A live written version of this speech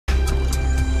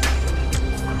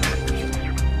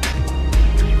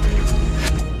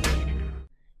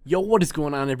Yo, what is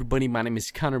going on, everybody? My name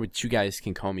is Connor, but you guys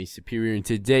can call me Superior, and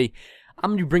today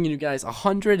I'm going to be bringing you guys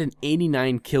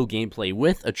 189 kill gameplay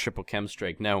with a triple chem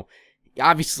strike. Now,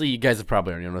 obviously, you guys have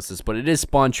probably already noticed this, but it is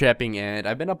spawn trapping, and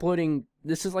I've been uploading.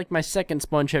 This is like my second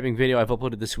spawn trapping video I've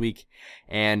uploaded this week,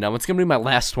 and it's going to be my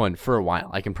last one for a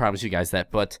while. I can promise you guys that.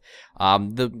 But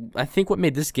I think what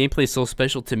made this gameplay so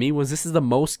special to me was this is the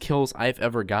most kills I've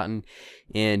ever gotten,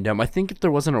 and I think if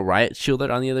there wasn't a riot shielder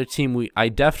on the other team, I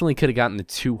definitely could have gotten the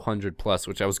 200 plus,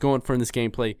 which I was going for in this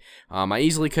gameplay. I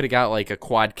easily could have got like a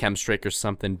quad chem strike or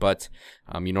something, but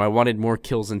you know, I wanted more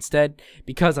kills instead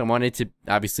because I wanted to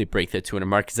obviously break that 200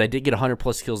 mark, because I did get 100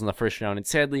 plus kills in the first round, and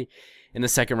sadly in the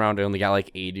second round I only got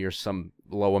like 80 or some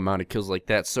low amount of kills like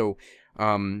that. So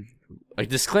a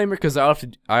disclaimer, because I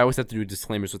always have to do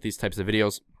disclaimers with these types of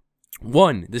videos.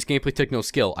 One, this gameplay took no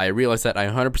skill. I realize that. I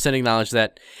 100% acknowledge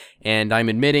that, and I'm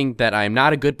admitting that I'm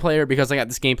not a good player because I got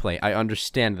this gameplay. I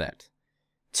understand that.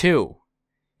 Two,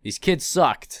 these kids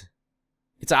sucked.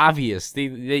 It's obvious.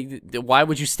 Why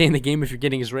would you stay in the game if you're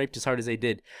getting as raped as hard as they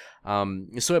did? But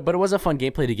it was a fun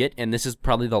gameplay to get, and this is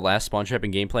probably the last spawn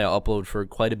trapping gameplay I'll upload for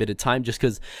quite a bit of time, just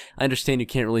because I understand you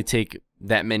can't really take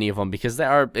that many of them because they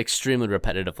are extremely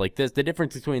repetitive. Like this, the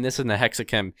difference between this and the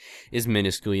hexachem is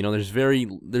minuscule. You know,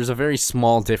 there's a very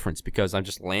small difference because I'm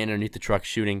just laying underneath the truck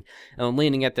shooting, and I'm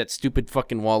leaning at that stupid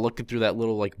fucking wall, looking through that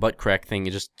little like butt crack thing,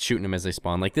 and just shooting them as they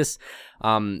spawn. Like this,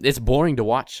 it's boring to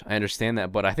watch. I understand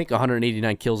that, but I think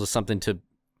 189 kills is something to,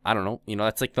 I don't know, you know,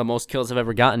 that's like the most kills I've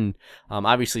ever gotten.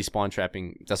 Obviously spawn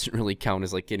trapping doesn't really count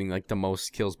as like getting like the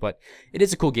most kills, but it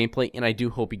is a cool gameplay, and I do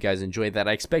hope you guys enjoy that.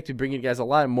 I expect to bring you guys a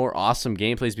lot more awesome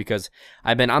gameplays because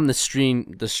I've been on the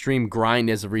stream grind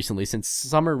as of recently, since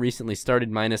summer recently started,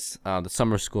 minus the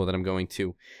summer school that I'm going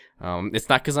to. It's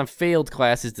not because I'm failed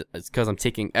classes, it's because I'm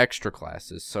taking extra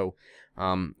classes. So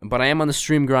but I am on the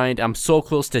stream grind. I'm so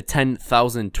close to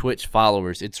 10,000 Twitch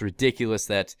followers. It's ridiculous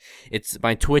that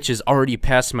my Twitch is already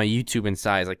past my YouTube in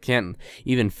size. I can't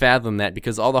even fathom that,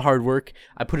 because all the hard work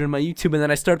I put in my YouTube, and then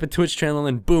I start up a Twitch channel,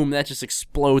 and boom, that just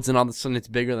explodes, and all of a sudden it's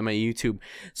bigger than my YouTube.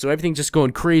 So everything's just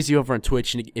going crazy over on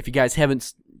Twitch. And if you guys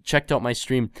haven't checked out my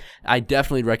stream, I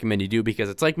definitely recommend you do, because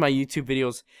it's like my YouTube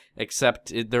videos,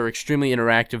 except they're extremely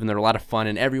interactive and they're a lot of fun,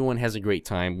 and everyone has a great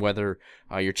time, whether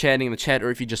you're chatting in the chat or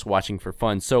if you're just watching for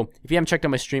fun. So if you haven't checked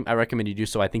out my stream, I recommend you do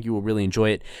so. I think you will really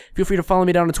enjoy it. Feel free to follow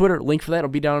me down on Twitter. Link for that will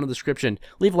be down in the description.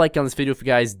 Leave a like on this video if you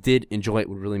guys did enjoy it. It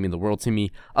would really mean the world to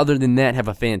me. Other than that, have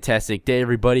a fantastic day,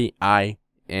 everybody. I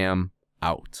am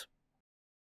out.